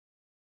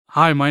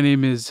Hi, my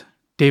name is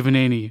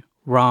Devaneni,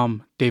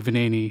 Ram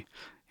Devaneni,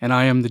 and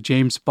I am the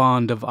James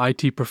Bond of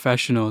IT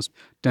professionals.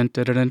 But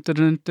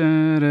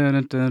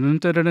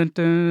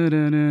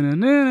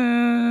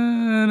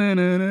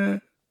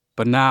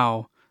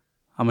now,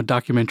 I'm a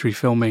documentary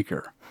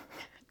filmmaker.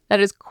 That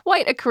is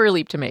quite a career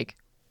leap to make.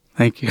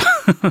 Thank you.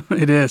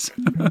 It is.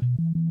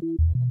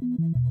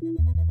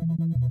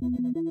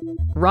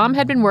 Ram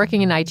had been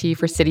working in IT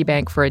for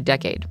Citibank for a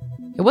decade.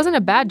 It wasn't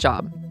a bad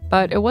job,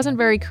 but it wasn't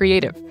very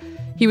creative.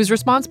 He was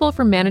responsible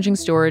for managing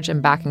storage and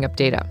backing up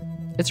data.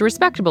 It's a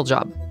respectable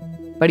job,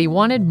 but he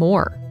wanted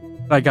more.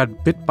 I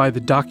got bit by the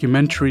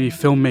documentary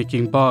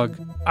filmmaking bug.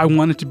 I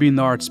wanted to be in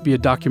the arts, be a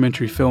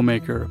documentary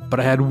filmmaker, but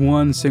I had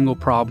one single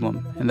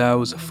problem, and that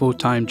was a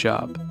full-time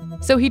job.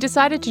 So he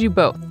decided to do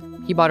both.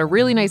 He bought a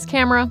really nice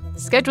camera,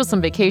 scheduled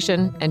some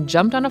vacation, and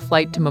jumped on a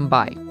flight to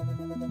Mumbai.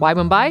 Why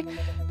Mumbai?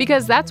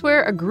 Because that's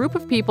where a group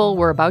of people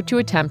were about to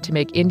attempt to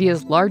make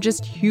India's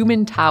largest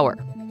human tower,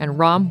 and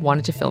Ram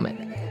wanted to film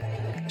it.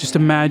 Just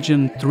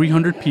imagine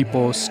 300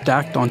 people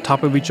stacked on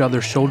top of each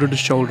other, shoulder to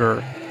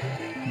shoulder,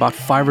 about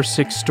 5 or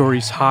 6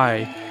 stories high,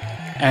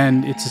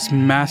 and it's this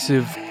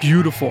massive,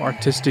 beautiful,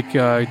 artistic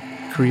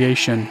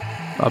creation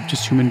of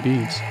just human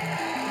beings.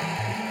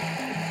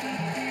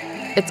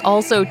 It's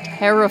also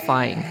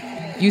terrifying.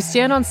 You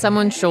stand on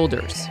someone's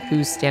shoulders,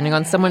 who's standing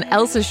on someone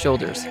else's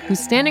shoulders, who's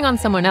standing on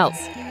someone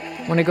else.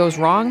 When it goes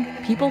wrong,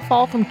 people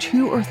fall from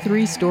 2 or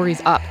 3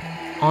 stories up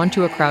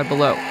onto a crowd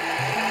below.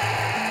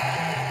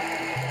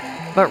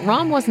 But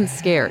Ram wasn't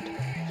scared.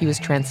 He was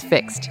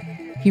transfixed.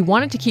 He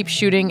wanted to keep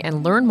shooting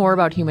and learn more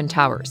about human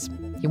towers.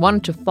 He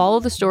wanted to follow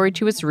the story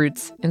to its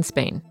roots in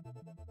Spain.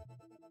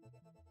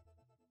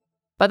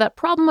 But that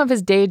problem of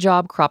his day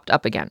job cropped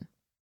up again.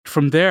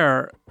 From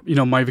there,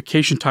 my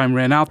vacation time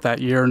ran out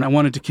that year, and I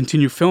wanted to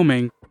continue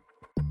filming.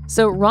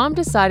 So Ram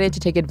decided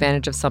to take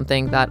advantage of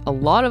something that a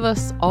lot of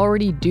us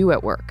already do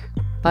at work,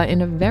 but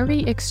in a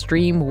very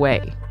extreme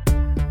way.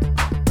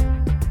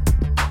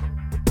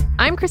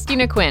 I'm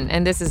Christina Quinn,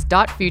 and this is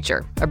Dot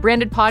Future, a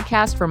branded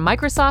podcast from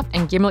Microsoft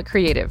and Gimlet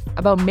Creative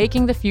about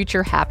making the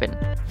future happen.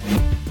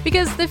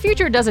 Because the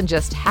future doesn't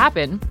just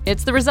happen,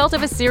 it's the result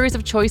of a series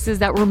of choices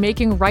that we're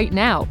making right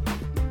now.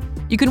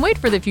 You can wait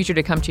for the future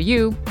to come to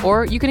you,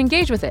 or you can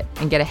engage with it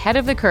and get ahead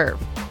of the curve.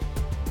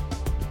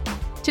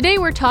 Today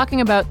we're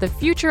talking about the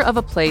future of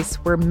a place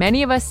where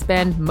many of us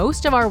spend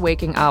most of our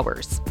waking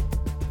hours: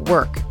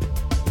 work.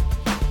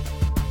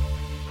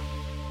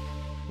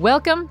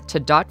 Welcome to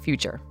Dot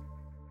Future.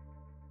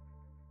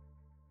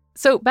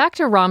 So back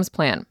to Ram's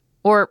plan,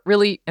 or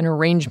really an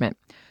arrangement.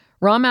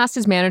 Ram asked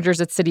his managers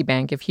at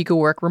Citibank if he could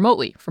work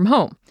remotely from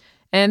home,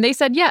 and they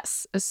said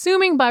yes,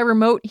 assuming by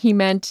remote he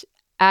meant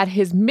at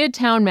his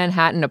Midtown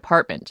Manhattan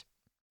apartment.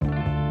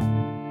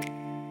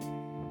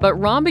 But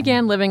Ram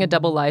began living a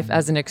double life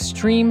as an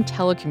extreme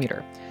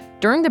telecommuter.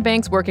 During the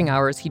bank's working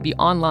hours, he'd be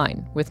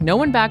online, with no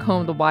one back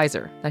home the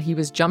wiser that he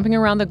was jumping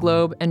around the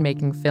globe and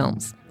making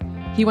films.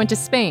 He went to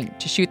Spain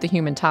to shoot the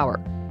Human Tower.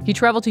 He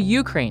traveled to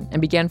Ukraine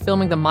and began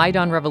filming the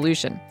Maidan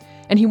Revolution.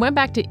 And he went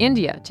back to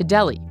India, to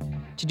Delhi,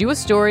 to do a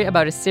story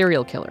about a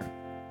serial killer,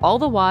 all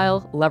the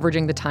while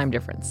leveraging the time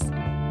difference.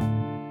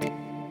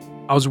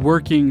 I was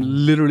working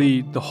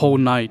literally the whole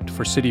night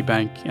for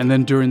Citibank, and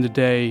then during the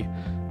day,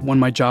 when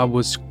my job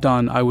was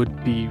done, I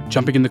would be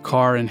jumping in the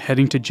car and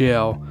heading to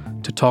jail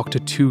to talk to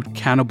 2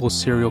 cannibal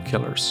serial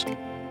killers.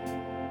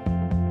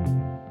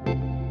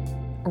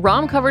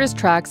 Ram covered his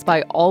tracks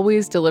by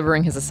always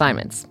delivering his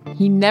assignments.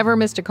 He never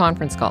missed a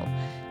conference call.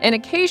 And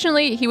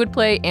occasionally, he would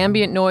play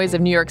ambient noise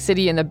of New York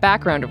City in the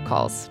background of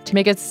calls to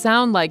make it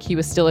sound like he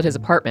was still at his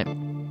apartment.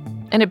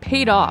 And it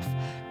paid off.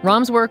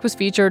 Ram's work was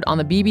featured on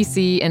the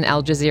BBC and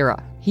Al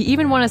Jazeera. He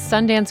even won a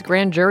Sundance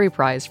Grand Jury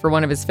Prize for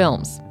one of his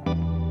films.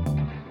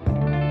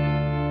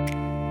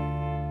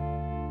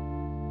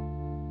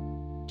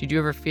 Did you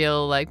ever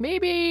feel like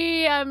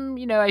maybe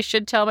I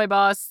should tell my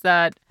boss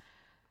that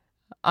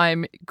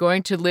I'm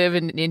going to live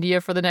in India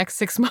for the next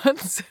 6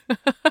 months?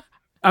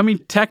 I mean,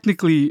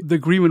 technically, the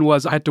agreement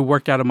was I had to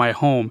work out of my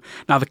home.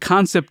 Now, the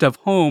concept of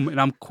home,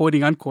 and I'm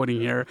quoting, unquoting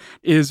here,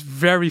 is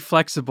very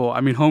flexible.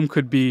 I mean,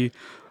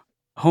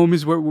 home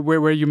is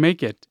where you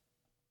make it.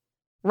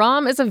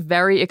 Ram is a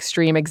very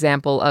extreme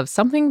example of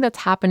something that's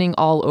happening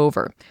all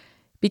over.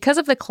 Because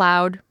of the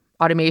cloud,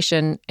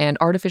 automation, and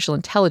artificial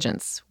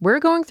intelligence, we're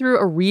going through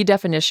a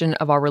redefinition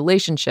of our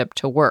relationship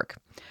to work.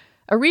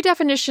 A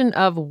redefinition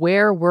of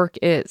where work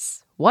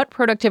is, what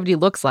productivity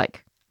looks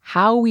like,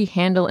 how we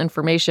handle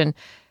information,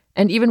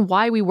 and even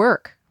why we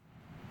work.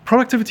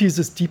 Productivity is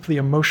this deeply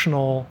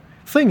emotional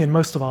thing in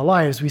most of our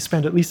lives. We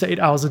spend at least 8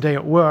 hours a day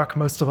at work,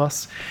 most of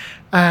us.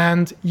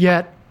 And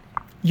yet,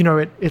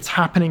 it's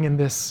happening in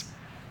this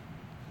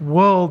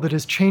world that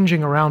is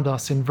changing around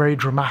us in very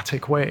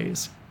dramatic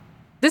ways.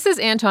 This is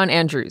Anton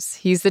Andrews.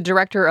 He's the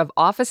director of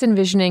Office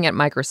Envisioning at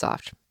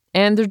Microsoft.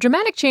 And the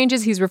dramatic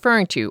changes he's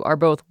referring to are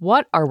both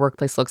what our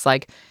workplace looks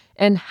like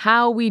and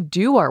how we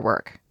do our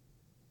work.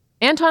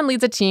 Anton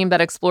leads a team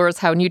that explores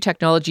how new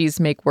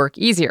technologies make work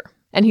easier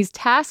and he's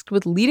tasked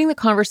with leading the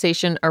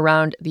conversation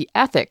around the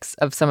ethics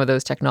of some of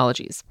those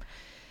technologies.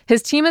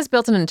 His team has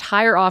built an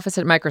entire office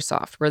at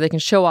Microsoft where they can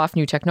show off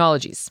new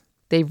technologies.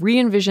 They've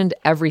re-envisioned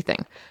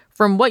everything,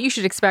 from what you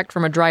should expect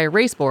from a dry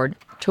erase board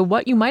to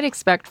what you might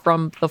expect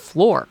from the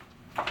floor.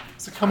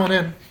 So come on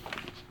in.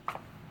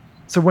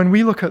 So when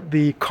we look at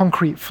the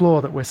concrete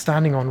floor that we're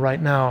standing on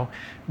right now,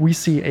 we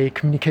see a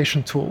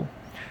communication tool.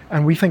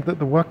 And we think that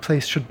the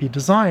workplace should be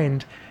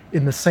designed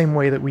in the same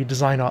way that we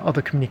design our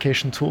other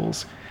communication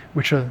tools,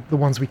 which are the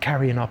ones we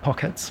carry in our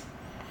pockets.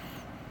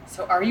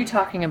 So are you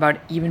talking about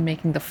even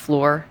making the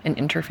floor an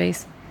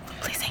interface?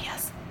 Please say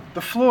yes.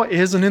 The floor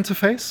is an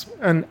interface,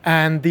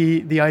 and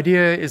the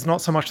idea is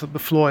not so much that the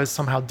floor is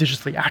somehow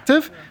digitally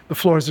active. The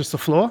floor is just a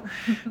floor.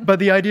 But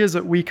the idea is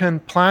that we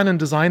can plan and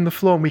design the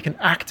floor, and we can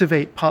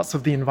activate parts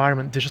of the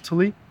environment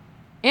digitally.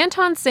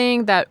 Anton's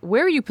saying that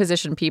where you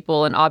position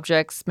people and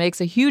objects makes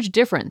a huge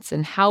difference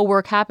in how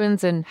work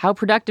happens and how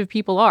productive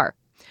people are.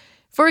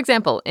 For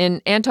example,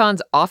 in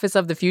Anton's Office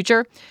of the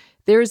Future,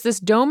 there's this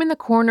dome in the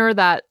corner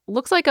that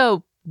looks like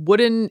a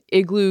wooden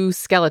igloo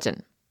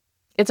skeleton.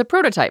 It's a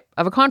prototype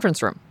of a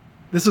conference room.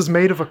 This is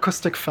made of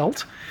acoustic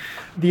felt.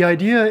 The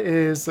idea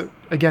is that,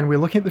 again, we're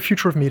looking at the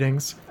future of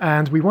meetings,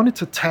 and we wanted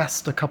to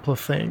test a couple of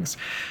things.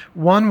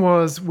 One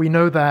was, we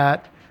know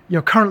that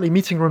currently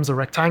meeting rooms are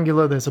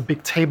rectangular. There's a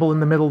big table in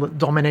the middle that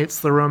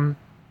dominates the room.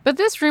 But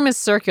this room is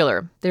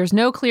circular. There's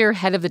no clear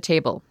head of the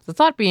table. The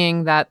thought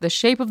being that the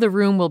shape of the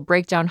room will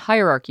break down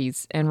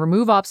hierarchies and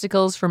remove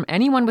obstacles from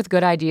anyone with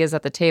good ideas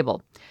at the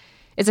table.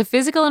 It's a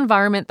physical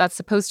environment that's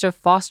supposed to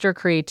foster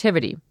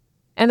creativity.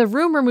 And the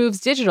room removes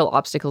digital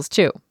obstacles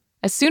too.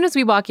 As soon as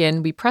we walk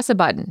in, we press a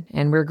button,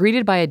 and we're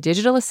greeted by a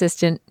digital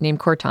assistant named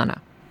Cortana.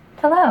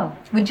 Hello.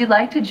 Would you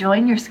like to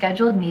join your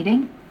scheduled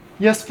meeting?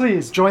 Yes,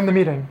 please. Join the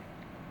meeting.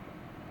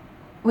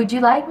 Would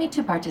you like me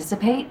to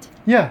participate?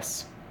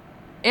 Yes.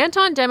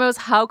 Anton demos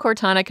how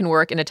Cortana can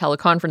work in a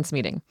teleconference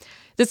meeting.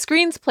 The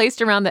screens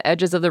placed around the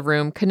edges of the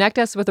room connect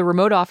us with a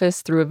remote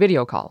office through a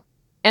video call.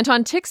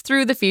 Anton ticks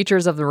through the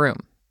features of the room.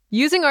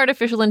 Using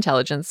artificial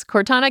intelligence,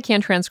 Cortana can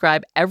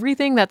transcribe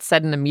everything that's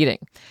said in a meeting.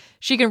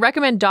 She can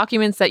recommend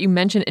documents that you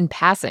mention in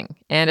passing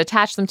and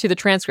attach them to the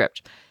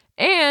transcript.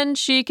 And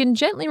she can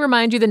gently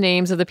remind you the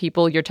names of the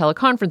people you're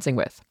teleconferencing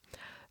with.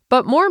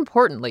 But more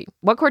importantly,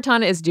 what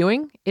Cortana is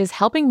doing is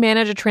helping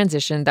manage a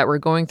transition that we're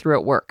going through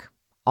at work.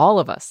 All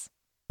of us.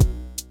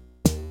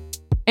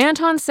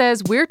 Anton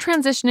says we're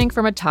transitioning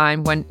from a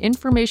time when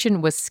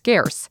information was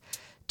scarce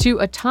to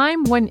a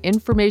time when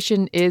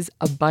information is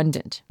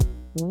abundant.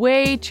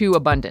 Way too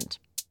abundant.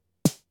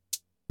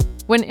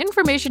 When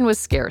information was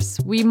scarce,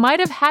 we might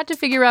have had to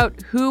figure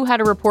out who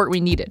had a report we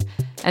needed,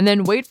 and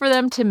then wait for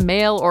them to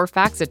mail or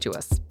fax it to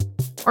us.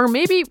 Or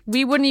maybe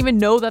we wouldn't even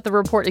know that the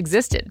report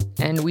existed,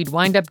 and we'd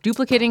wind up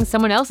duplicating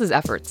someone else's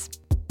efforts.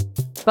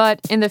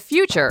 But in the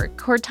future,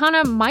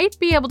 Cortana might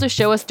be able to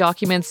show us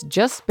documents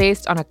just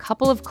based on a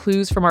couple of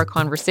clues from our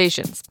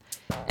conversations.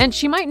 And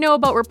she might know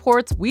about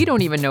reports we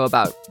don't even know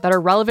about that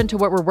are relevant to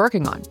what we're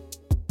working on.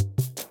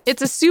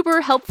 It's a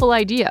super helpful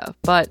idea,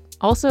 but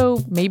also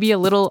maybe a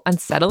little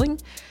unsettling.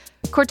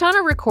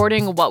 Cortana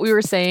recording what we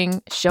were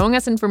saying, showing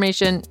us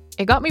information,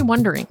 it got me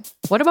wondering,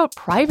 what about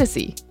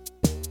privacy?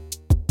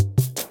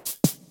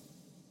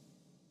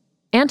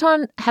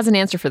 Anton has an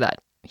answer for that.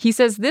 He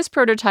says this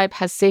prototype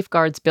has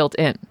safeguards built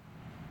in.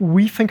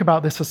 We think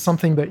about this as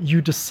something that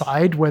you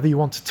decide whether you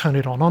want to turn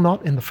it on or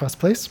not in the first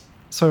place.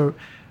 So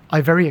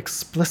I very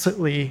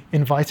explicitly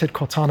invited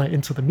Cortana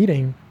into the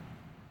meeting.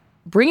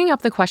 Bringing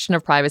up the question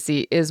of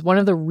privacy is one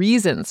of the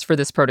reasons for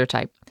this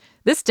prototype.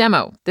 This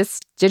demo, this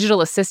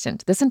digital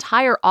assistant, this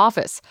entire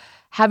office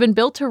have been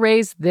built to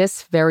raise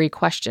this very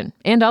question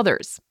and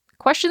others.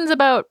 Questions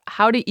about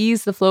how to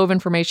ease the flow of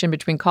information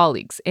between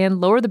colleagues and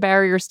lower the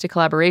barriers to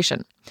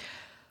collaboration.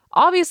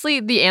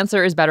 Obviously, the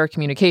answer is better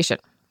communication,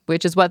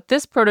 which is what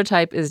this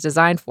prototype is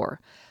designed for.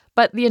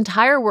 But the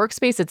entire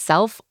workspace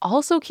itself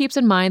also keeps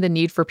in mind the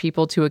need for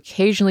people to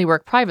occasionally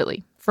work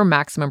privately for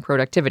maximum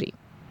productivity.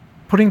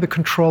 Putting the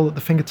control at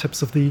the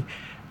fingertips of the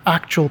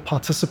actual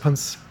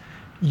participants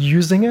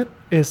using it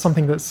is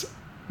something that's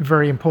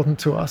very important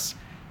to us.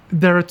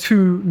 There are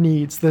two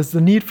needs. There's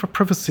the need for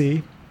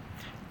privacy,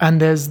 and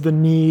there's the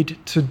need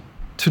to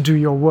do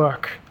your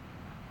work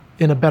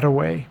in a better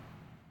way.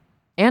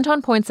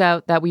 Anton points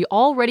out that we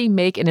already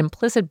make an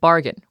implicit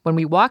bargain when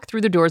we walk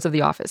through the doors of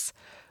the office.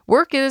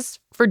 Work is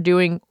for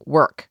doing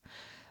work.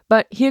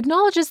 But he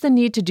acknowledges the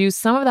need to do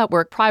some of that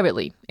work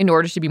privately in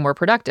order to be more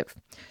productive.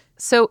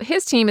 So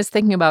his team is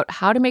thinking about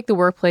how to make the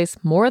workplace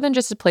more than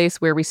just a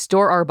place where we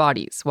store our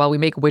bodies while we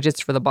make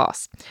widgets for the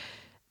boss.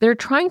 They're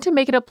trying to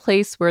make it a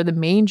place where the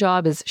main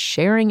job is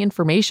sharing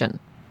information.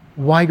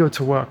 Why go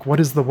to work? What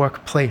is the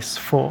workplace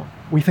for?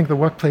 We think the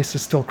workplace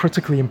is still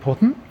critically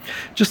important,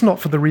 just not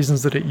for the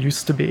reasons that it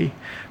used to be.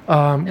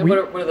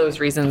 What are those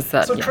reasons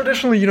that...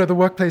 Traditionally, the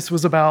workplace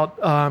was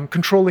about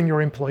controlling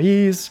your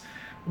employees.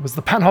 It was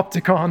the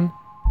panopticon.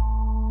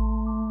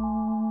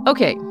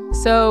 Okay,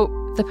 so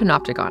the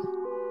panopticon.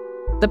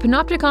 The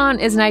panopticon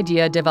is an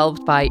idea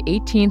developed by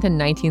 18th and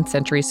 19th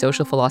century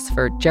social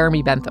philosopher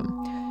Jeremy Bentham,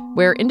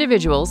 where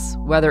individuals,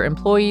 whether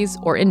employees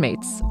or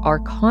inmates, are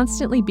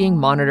constantly being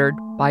monitored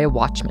by a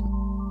watchman.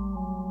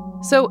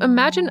 So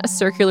imagine a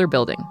circular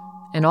building,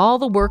 and all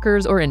the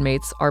workers or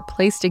inmates are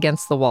placed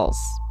against the walls,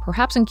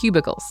 perhaps in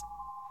cubicles.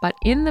 But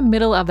in the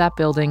middle of that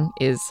building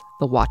is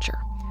the watcher,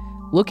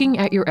 looking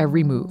at your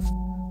every move,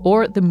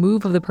 or the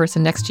move of the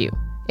person next to you,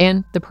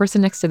 and the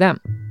person next to them.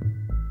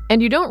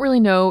 And you don't really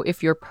know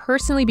if you're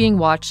personally being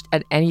watched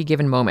at any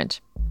given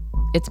moment.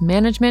 It's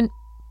management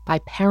by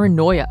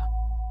paranoia.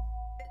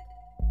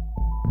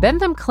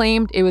 Bentham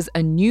claimed it was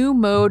a new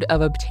mode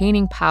of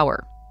obtaining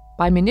power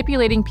by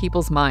manipulating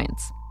people's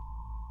minds.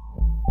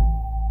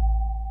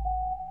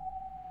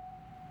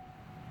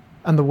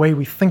 And the way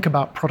we think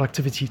about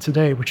productivity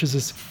today, which is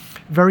this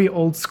very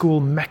old school,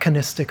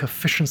 mechanistic,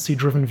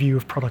 efficiency-driven view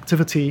of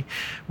productivity,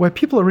 where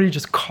people are really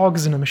just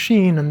cogs in a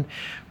machine, and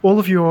all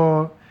of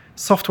your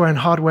software and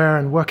hardware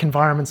and work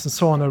environments and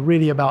so on are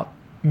really about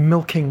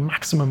milking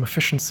maximum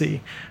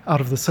efficiency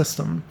out of the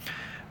system.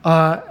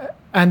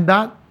 And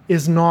that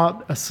is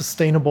not a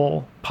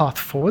sustainable path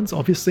forwards,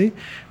 obviously,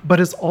 but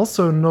is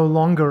also no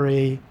longer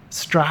a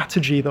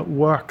strategy that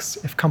works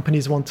if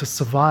companies want to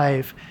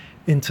survive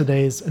in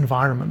today's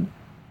environment.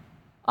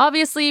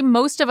 Obviously,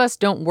 most of us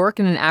don't work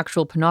in an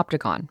actual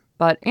panopticon,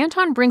 but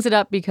Anton brings it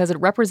up because it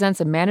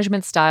represents a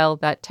management style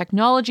that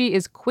technology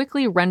is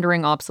quickly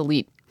rendering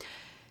obsolete.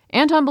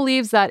 Anton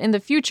believes that in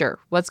the future,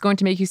 what's going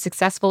to make you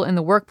successful in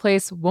the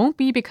workplace won't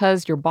be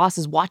because your boss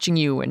is watching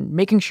you and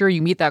making sure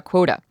you meet that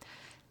quota.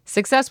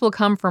 Success will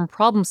come from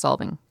problem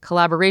solving,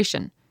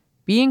 collaboration,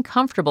 being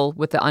comfortable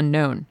with the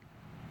unknown.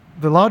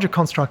 The larger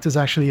construct is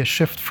actually a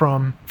shift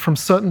from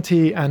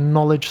certainty and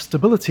knowledge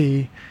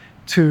stability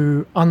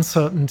to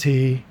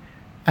uncertainty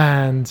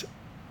and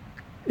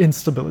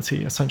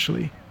instability,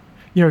 essentially.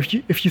 You know,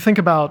 if you think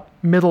about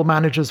middle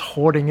managers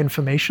hoarding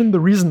information, the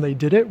reason they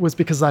did it was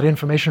because that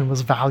information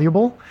was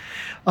valuable.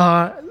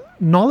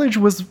 Knowledge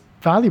was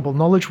valuable.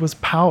 Knowledge was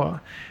power.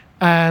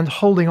 And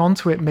holding on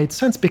to it made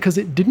sense because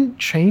it didn't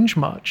change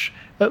much.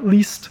 At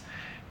least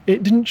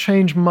it didn't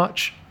change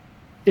much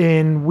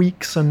in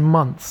weeks and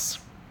months.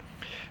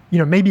 You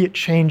know, maybe it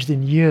changed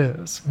in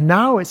years.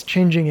 Now it's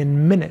changing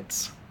in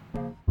minutes.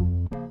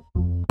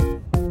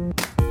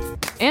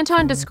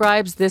 Anton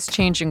describes this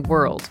changing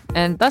world,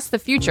 and thus the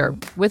future,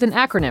 with an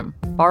acronym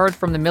borrowed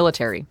from the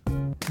military.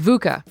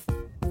 VUCA.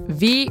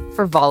 V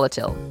for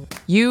volatile,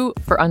 U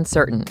for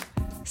uncertain,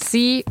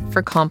 C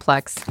for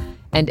complex,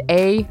 and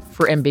A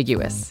for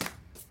ambiguous.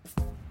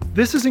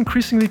 This is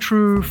increasingly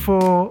true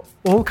for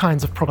all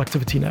kinds of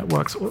productivity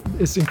networks.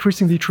 It's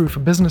increasingly true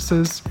for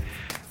businesses.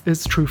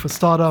 It's true for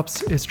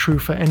startups. It's true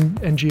for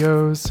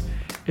NGOs.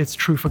 It's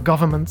true for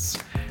governments,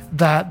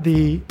 that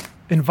the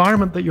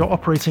environment that you're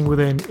operating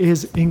within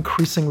is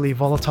increasingly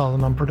volatile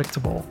and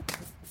unpredictable.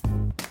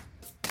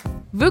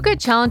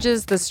 VUCA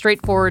challenges the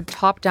straightforward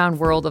top-down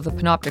world of the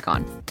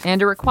panopticon,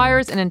 and it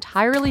requires an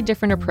entirely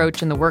different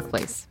approach in the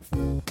workplace.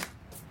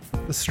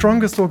 The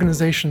strongest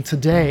organization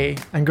today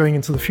and going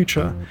into the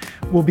future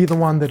will be the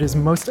one that is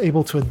most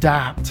able to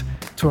adapt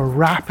to a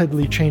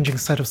rapidly changing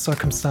set of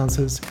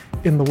circumstances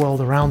in the world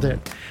around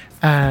it,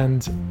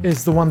 and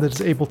is the one that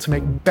is able to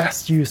make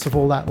best use of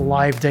all that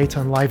live data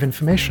and live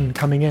information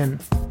coming in.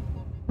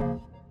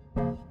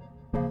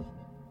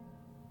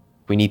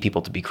 We need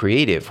people to be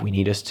creative. We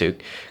need us to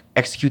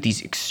execute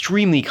these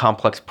extremely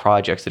complex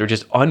projects that are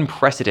just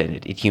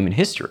unprecedented in human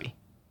history.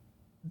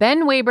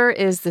 Ben Weber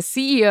is the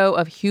CEO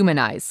of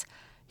Humanize.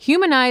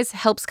 Humanize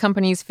helps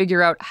companies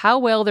figure out how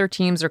well their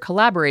teams are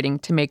collaborating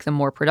to make them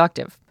more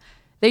productive.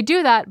 They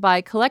do that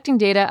by collecting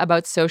data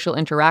about social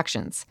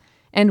interactions.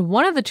 And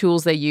one of the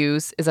tools they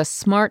use is a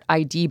smart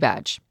ID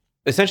badge.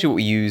 Essentially what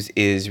we use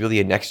is really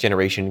a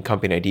next-generation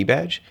company ID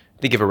badge.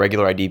 Think of a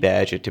regular ID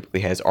badge. It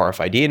typically has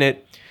RFID in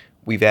it.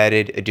 We've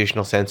added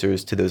additional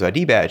sensors to those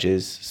ID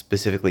badges,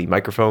 specifically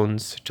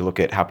microphones to look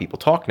at how people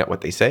talk, not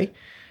what they say,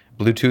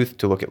 Bluetooth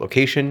to look at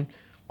location,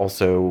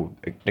 also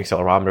an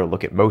accelerometer to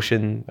look at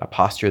motion,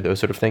 posture, those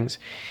sort of things.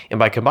 And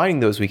by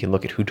combining those, we can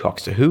look at who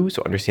talks to who,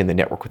 so understand the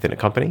network within a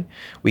company.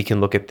 We can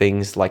look at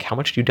things like how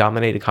much do you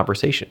dominate a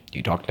conversation? Do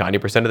you talk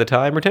 90% of the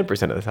time or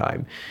 10% of the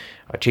time?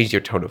 Change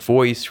your tone of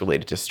voice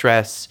related to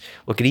stress.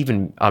 Look at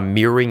even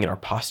mirroring in our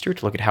posture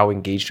to look at how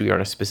engaged we are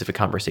in a specific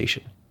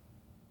conversation.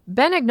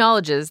 Ben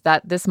acknowledges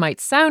that this might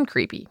sound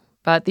creepy,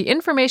 but the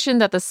information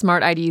that the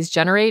smart IDs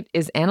generate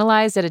is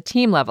analyzed at a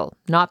team level,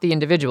 not the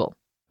individual.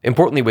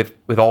 Importantly,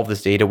 with all of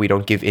this data, we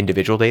don't give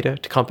individual data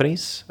to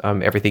companies.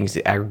 Everything's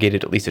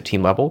aggregated at least at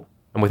team level.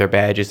 And with our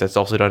badges, that's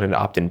also done on an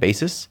opt-in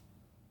basis.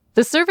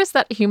 The service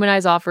that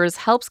Humanize offers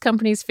helps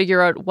companies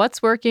figure out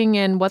what's working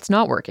and what's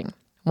not working.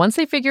 Once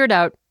they figure it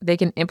out, they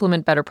can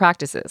implement better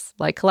practices,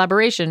 like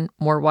collaboration,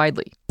 more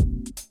widely.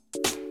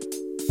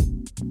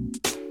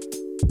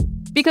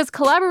 Because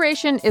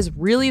collaboration is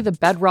really the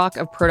bedrock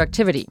of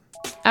productivity.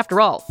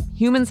 After all,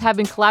 humans have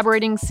been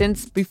collaborating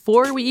since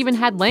before we even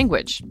had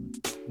language.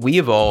 We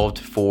evolved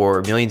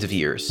for millions of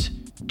years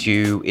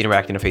to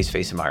interact in a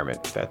face-to-face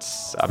environment.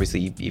 That's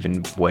obviously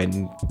even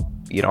when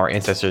our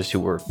ancestors, who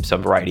were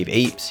some variety of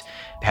apes,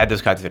 had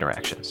those kinds of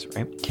interactions,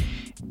 right?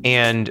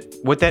 And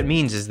what that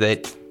means is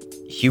that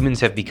humans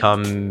have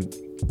become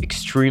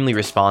extremely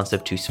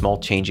responsive to small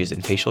changes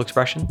in facial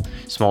expression,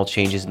 small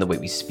changes in the way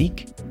we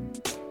speak.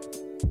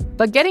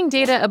 But getting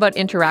data about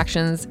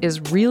interactions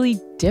is really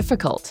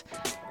difficult.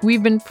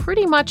 We've been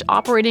pretty much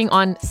operating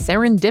on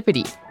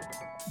serendipity.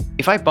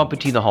 If I bump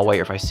into you in the hallway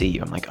or if I see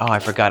you, I'm like, oh, I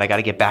forgot, I got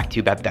to get back to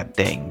you about that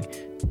thing.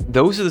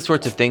 Those are the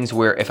sorts of things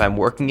where if I'm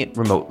working it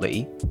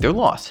remotely, they're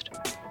lost.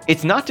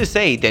 It's not to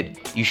say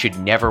that you should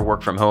never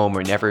work from home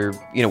or never,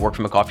 work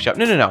from a coffee shop.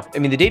 No. I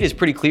mean, the data is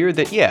pretty clear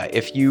that, yeah,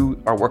 if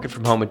you are working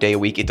from home a day a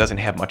week, it doesn't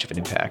have much of an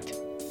impact.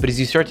 But as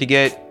you start to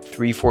get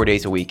 3-4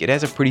 days a week, it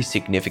has a pretty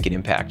significant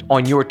impact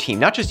on your team,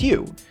 not just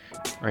you,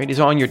 right? It's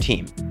on your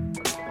team.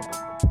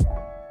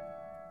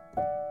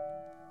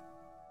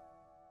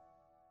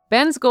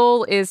 Ben's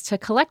goal is to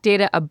collect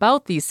data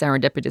about these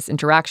serendipitous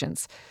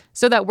interactions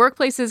so that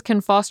workplaces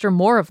can foster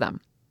more of them.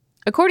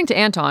 According to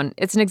Anton,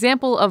 it's an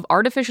example of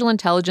artificial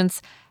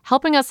intelligence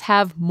helping us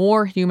have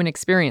more human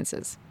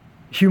experiences.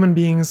 Human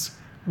beings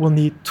will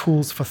need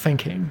tools for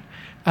thinking,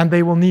 and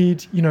they will need,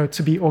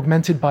 to be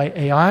augmented by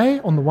AI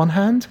on the one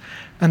hand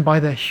and by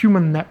the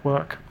human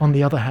network on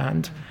the other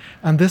hand.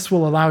 And this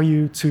will allow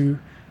you to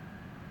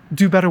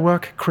do better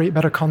work, create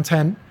better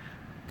content,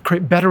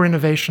 create better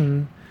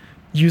innovation,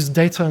 use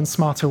data in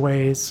smarter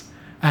ways,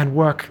 and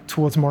work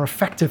towards more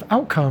effective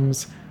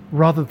outcomes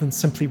rather than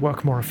simply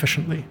work more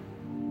efficiently.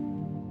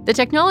 The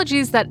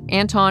technologies that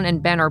Anton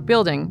and Ben are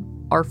building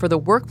are for the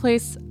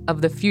workplace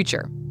of the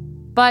future.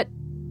 But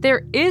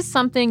there is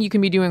something you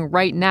can be doing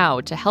right now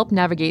to help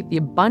navigate the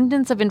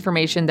abundance of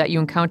information that you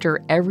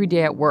encounter every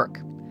day at work.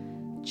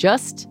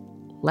 Just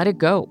let it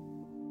go.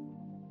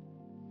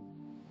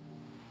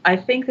 I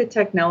think the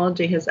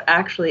technology has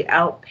actually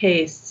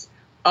outpaced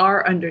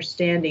our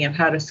understanding of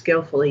how to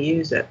skillfully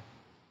use it.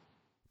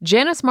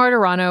 Janice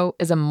Martirano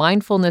is a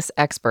mindfulness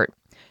expert.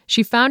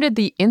 She founded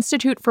the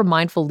Institute for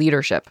Mindful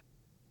Leadership.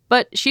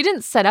 But she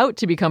didn't set out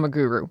to become a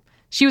guru.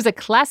 She was a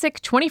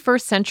classic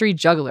 21st century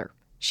juggler.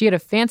 She had a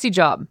fancy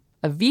job,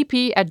 a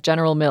VP at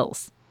General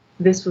Mills.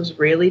 This was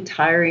really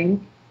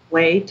tiring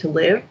way to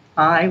live.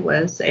 I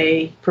was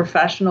a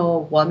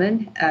professional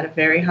woman at a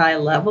very high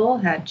level,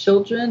 had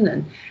children,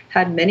 and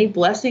had many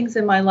blessings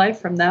in my life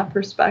from that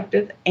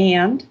perspective.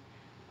 And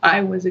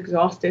I was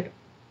exhausted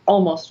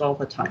almost all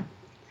the time.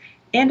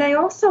 And I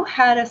also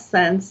had a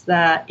sense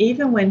that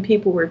even when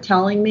people were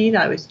telling me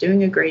that I was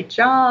doing a great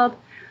job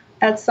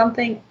at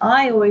something,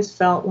 I always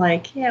felt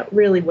like, it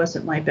really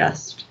wasn't my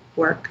best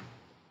work.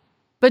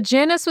 But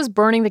Janice was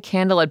burning the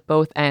candle at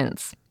both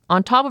ends.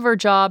 On top of her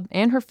job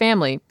and her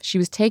family, she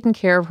was taking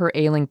care of her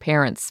ailing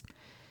parents.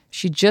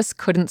 She just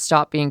couldn't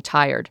stop being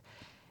tired.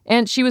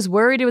 And she was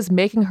worried it was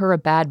making her a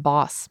bad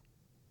boss.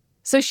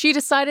 So she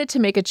decided to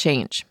make a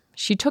change.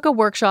 She took a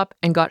workshop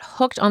and got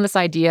hooked on this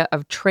idea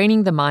of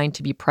training the mind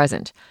to be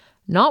present,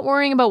 not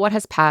worrying about what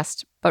has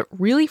passed, but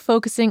really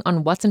focusing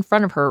on what's in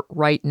front of her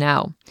right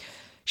now.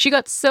 She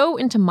got so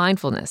into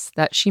mindfulness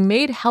that she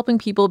made helping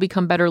people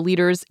become better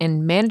leaders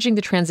and managing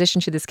the transition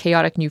to this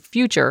chaotic new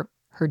future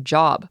her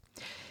job.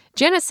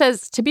 Janice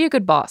says to be a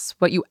good boss,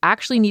 what you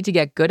actually need to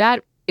get good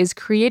at is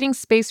creating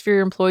space for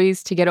your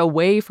employees to get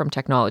away from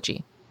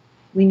technology.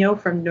 We know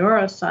from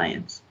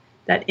neuroscience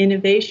that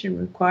innovation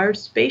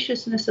requires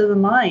spaciousness of the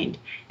mind.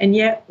 And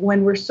yet,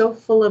 when we're so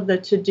full of the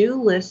to-do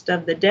list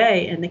of the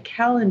day and the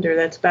calendar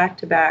that's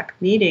back-to-back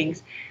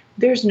meetings,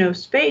 there's no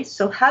space.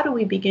 So how do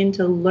we begin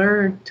to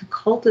learn to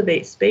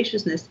cultivate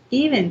spaciousness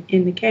even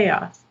in the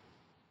chaos?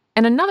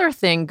 And another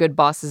thing good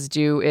bosses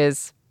do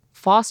is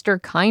foster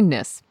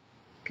kindness.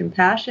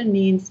 Compassion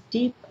means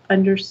deep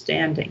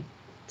understanding.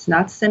 It's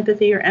not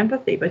sympathy or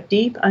empathy, but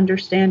deep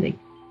understanding.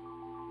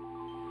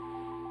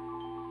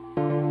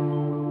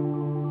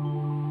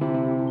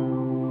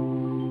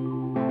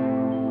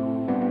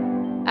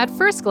 At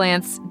first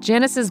glance,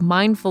 Janice's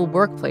mindful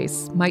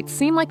workplace might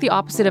seem like the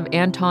opposite of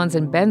Anton's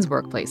and Ben's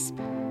workplace.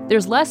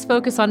 There's less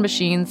focus on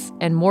machines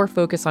and more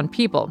focus on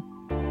people.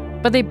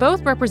 But they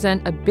both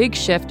represent a big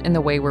shift in the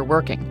way we're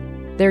working.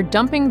 They're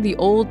dumping the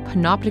old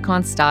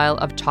panopticon style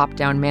of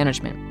top-down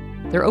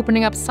management. They're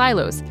opening up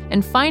silos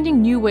and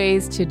finding new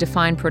ways to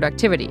define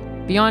productivity,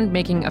 beyond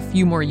making a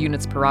few more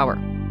units per hour.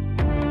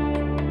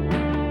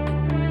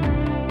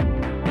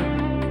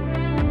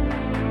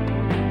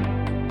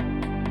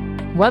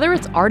 Whether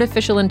it's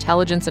artificial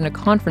intelligence in a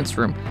conference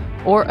room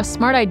or a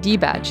smart ID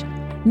badge,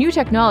 new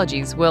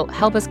technologies will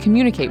help us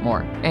communicate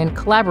more and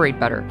collaborate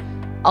better,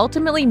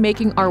 ultimately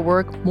making our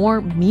work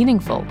more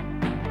meaningful.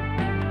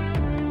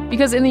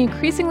 Because in the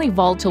increasingly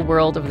volatile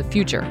world of the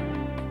future,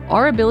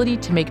 our ability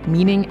to make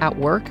meaning at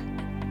work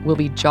will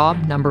be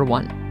job number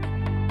one.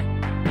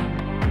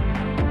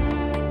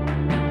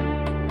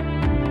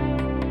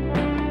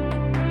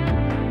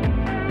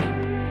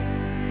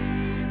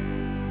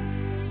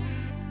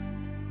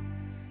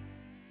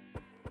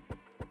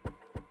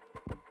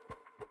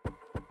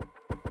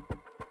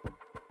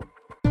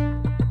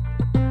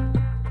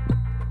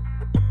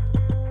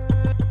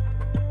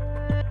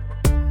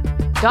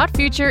 Dot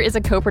Future is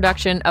a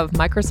co-production of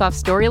Microsoft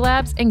Story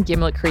Labs and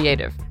Gimlet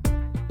Creative.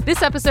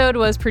 This episode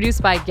was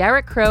produced by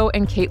Garrett Crow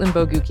and Caitlin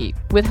Boguki,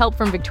 with help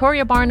from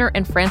Victoria Barner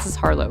and Francis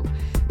Harlow.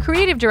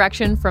 Creative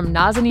direction from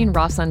Nazanin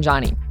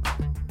Rafsanjani.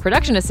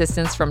 Production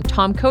assistance from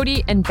Tom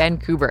Cody and Ben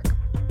Kubrick.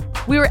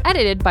 We were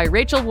edited by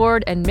Rachel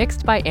Ward and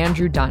mixed by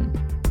Andrew Dunn.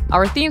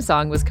 Our theme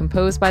song was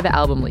composed by The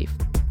Album Leaf.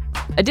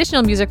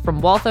 Additional music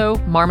from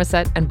Waltho,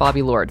 Marmoset, and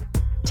Bobby Lord.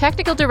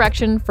 Technical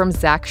direction from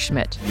Zach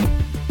Schmidt.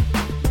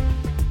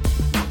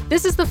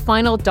 This is the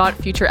final Dot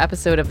Future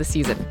episode of the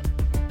season.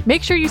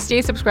 Make sure you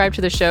stay subscribed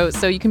to the show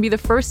so you can be the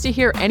first to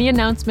hear any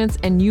announcements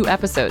and new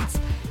episodes.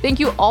 Thank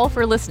you all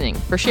for listening,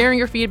 for sharing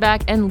your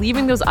feedback, and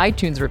leaving those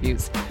iTunes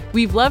reviews.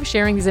 We've loved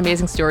sharing these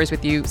amazing stories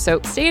with you, so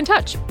stay in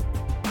touch.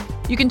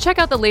 You can check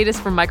out the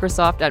latest from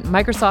Microsoft at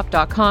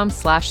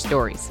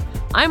microsoft.com/stories.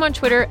 I'm on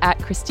Twitter at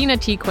Christina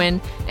T.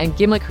 Quinn, and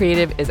Gimlet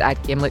Creative is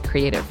at Gimlet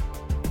Creative.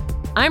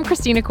 I'm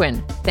Christina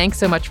Quinn. Thanks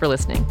so much for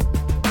listening.